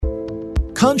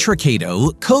Contra Cato,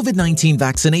 COVID-19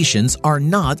 vaccinations are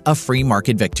not a free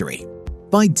market victory,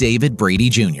 by David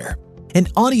Brady Jr., an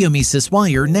audio Mises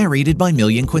Wire narrated by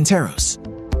Millian Quinteros.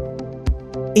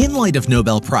 In light of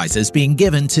Nobel Prizes being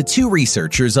given to two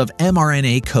researchers of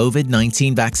mRNA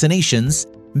COVID-19 vaccinations,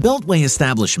 beltway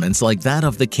establishments like that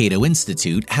of the Cato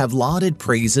Institute have lauded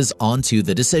praises onto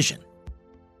the decision.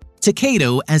 To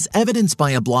Cato, as evidenced by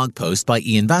a blog post by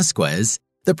Ian Vasquez,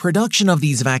 the production of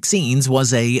these vaccines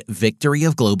was a victory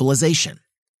of globalization.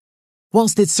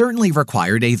 Whilst it certainly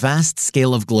required a vast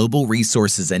scale of global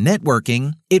resources and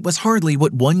networking, it was hardly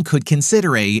what one could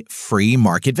consider a free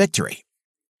market victory.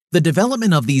 The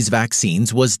development of these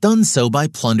vaccines was done so by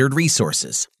plundered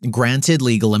resources, granted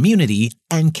legal immunity,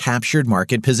 and captured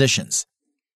market positions.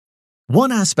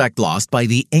 One aspect lost by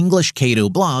the English Cato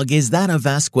blog is that of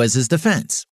Vasquez's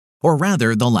defense, or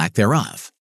rather the lack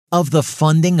thereof, of the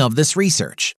funding of this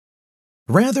research.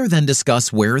 Rather than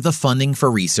discuss where the funding for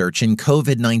research in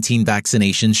COVID-19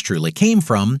 vaccinations truly came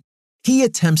from, he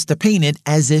attempts to paint it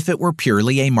as if it were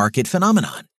purely a market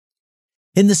phenomenon.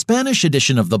 In the Spanish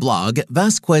edition of the blog,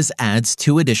 Vasquez adds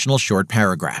two additional short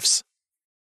paragraphs.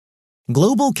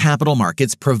 Global capital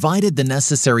markets provided the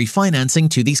necessary financing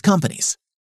to these companies.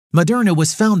 Moderna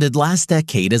was founded last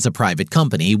decade as a private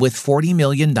company with $40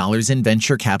 million in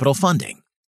venture capital funding.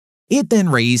 It then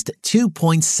raised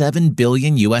 $2.7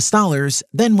 billion,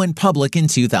 then went public in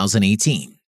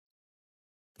 2018.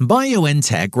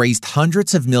 BioNTech raised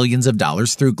hundreds of millions of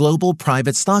dollars through global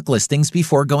private stock listings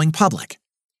before going public.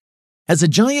 As a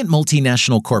giant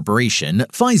multinational corporation,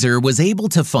 Pfizer was able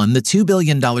to fund the $2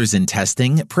 billion in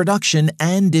testing, production,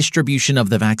 and distribution of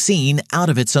the vaccine out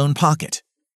of its own pocket.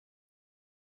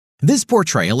 This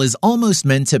portrayal is almost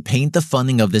meant to paint the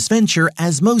funding of this venture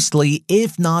as mostly,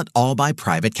 if not all, by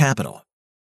private capital.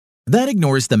 That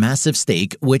ignores the massive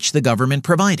stake which the government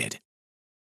provided.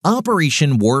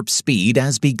 Operation Warp Speed,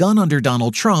 as begun under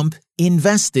Donald Trump,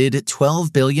 invested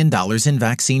 $12 billion in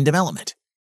vaccine development.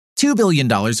 $2 billion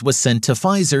was sent to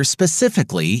Pfizer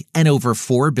specifically and over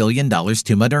 $4 billion to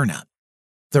Moderna.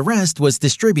 The rest was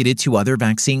distributed to other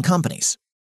vaccine companies.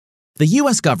 The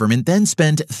U.S. government then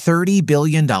spent $30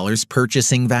 billion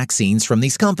purchasing vaccines from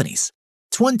these companies,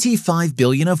 $25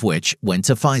 billion of which went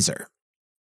to Pfizer.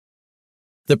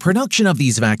 The production of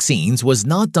these vaccines was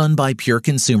not done by pure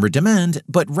consumer demand,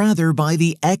 but rather by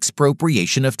the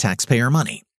expropriation of taxpayer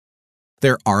money.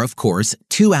 There are, of course,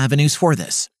 two avenues for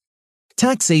this.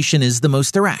 Taxation is the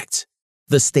most direct.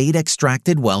 The state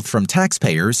extracted wealth from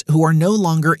taxpayers who are no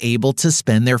longer able to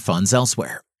spend their funds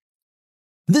elsewhere.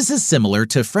 This is similar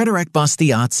to Frederic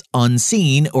Bastiat's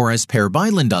unseen, or as Per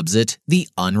Bylund dubs it, the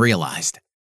unrealized.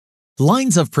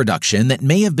 Lines of production that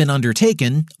may have been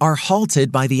undertaken are halted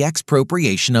by the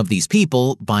expropriation of these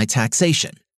people by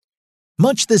taxation.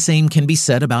 Much the same can be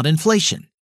said about inflation.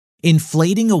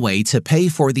 Inflating a way to pay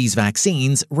for these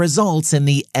vaccines results in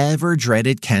the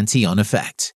ever-dreaded Cantillon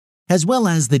effect, as well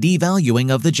as the devaluing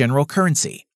of the general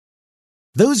currency.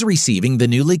 Those receiving the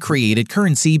newly created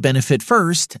currency benefit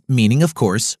first, meaning, of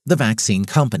course, the vaccine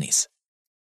companies.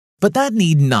 But that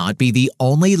need not be the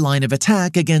only line of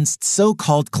attack against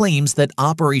so-called claims that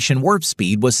Operation Warp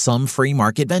Speed was some free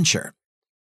market venture.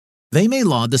 They may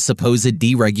laud the supposed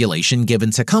deregulation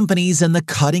given to companies and the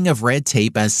cutting of red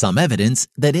tape as some evidence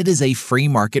that it is a free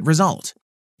market result,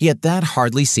 yet that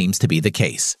hardly seems to be the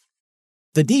case.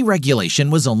 The deregulation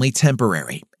was only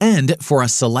temporary and for a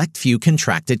select few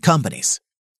contracted companies.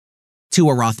 To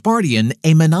a Rothbardian,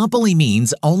 a monopoly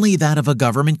means only that of a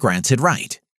government-granted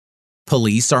right.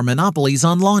 Police are monopolies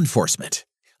on law enforcement.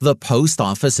 The post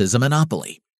office is a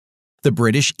monopoly. The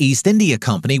British East India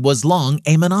Company was long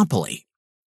a monopoly.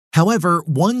 However,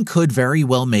 one could very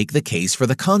well make the case for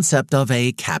the concept of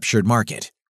a captured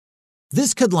market.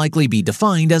 This could likely be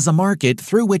defined as a market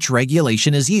through which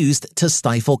regulation is used to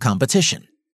stifle competition.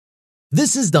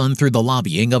 This is done through the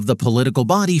lobbying of the political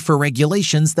body for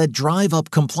regulations that drive up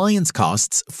compliance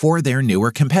costs for their newer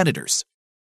competitors.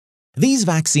 These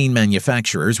vaccine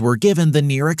manufacturers were given the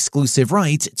near-exclusive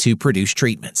right to produce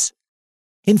treatments.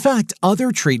 In fact,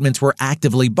 other treatments were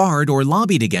actively barred or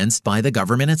lobbied against by the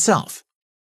government itself.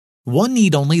 One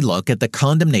need only look at the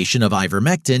condemnation of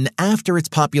ivermectin after its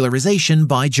popularization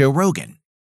by Joe Rogan.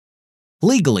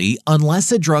 Legally,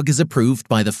 unless a drug is approved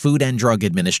by the Food and Drug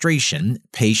Administration,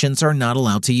 patients are not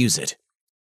allowed to use it.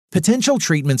 Potential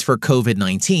treatments for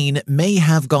COVID-19 may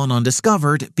have gone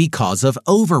undiscovered because of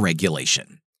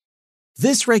overregulation.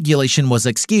 This regulation was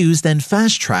excused and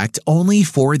fast-tracked only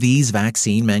for these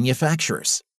vaccine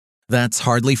manufacturers. That's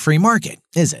hardly free market,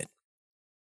 is it?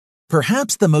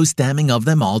 Perhaps the most damning of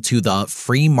them all to the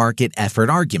free market effort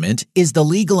argument is the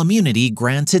legal immunity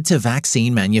granted to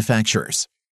vaccine manufacturers.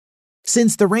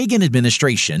 Since the Reagan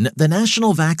administration, the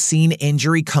National Vaccine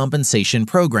Injury Compensation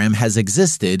Program has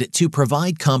existed to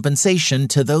provide compensation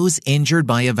to those injured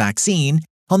by a vaccine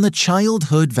on the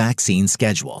childhood vaccine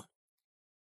schedule.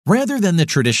 Rather than the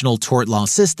traditional tort law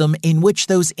system in which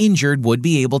those injured would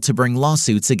be able to bring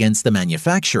lawsuits against the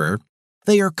manufacturer,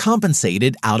 they are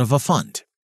compensated out of a fund.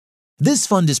 This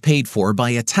fund is paid for by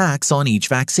a tax on each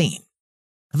vaccine.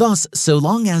 Thus, so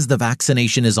long as the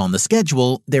vaccination is on the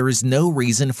schedule, there is no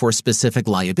reason for specific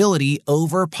liability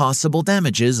over possible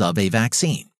damages of a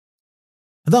vaccine.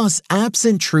 Thus,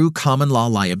 absent true common law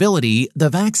liability, the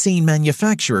vaccine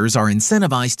manufacturers are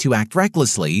incentivized to act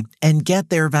recklessly and get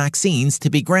their vaccines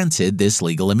to be granted this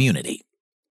legal immunity.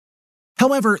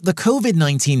 However, the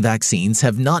COVID-19 vaccines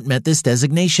have not met this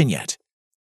designation yet.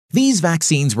 These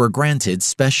vaccines were granted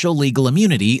special legal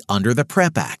immunity under the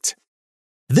PrEP Act.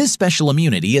 This special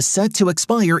immunity is set to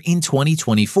expire in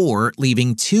 2024,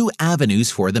 leaving two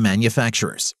avenues for the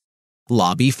manufacturers: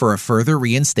 lobby for a further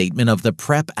reinstatement of the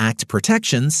PrEP Act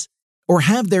protections, or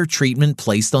have their treatment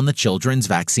placed on the children's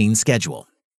vaccine schedule.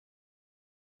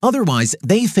 Otherwise,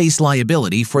 they face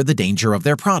liability for the danger of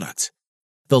their product.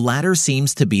 The latter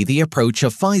seems to be the approach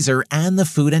of Pfizer and the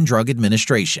Food and Drug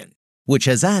Administration, which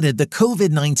has added the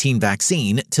COVID-19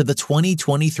 vaccine to the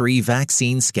 2023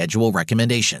 vaccine schedule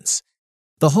recommendations.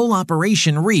 The whole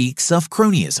operation reeks of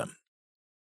cronyism.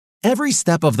 Every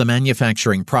step of the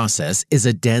manufacturing process is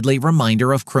a deadly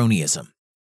reminder of cronyism.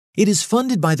 It is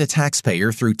funded by the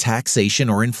taxpayer through taxation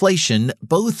or inflation,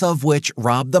 both of which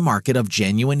rob the market of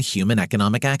genuine human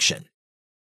economic action.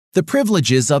 The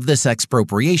privileges of this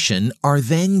expropriation are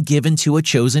then given to a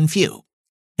chosen few,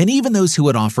 and even those who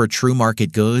would offer true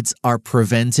market goods are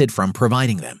prevented from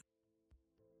providing them.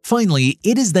 Finally,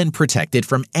 it is then protected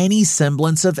from any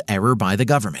semblance of error by the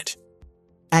government.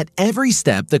 At every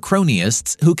step, the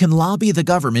cronyists, who can lobby the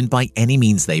government by any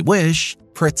means they wish,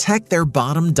 protect their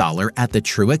bottom dollar at the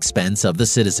true expense of the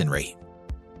citizenry.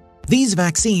 These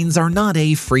vaccines are not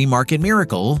a free market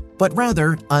miracle, but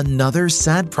rather another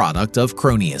sad product of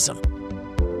cronyism.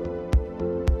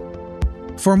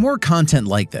 For more content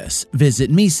like this,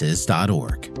 visit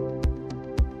Mises.org.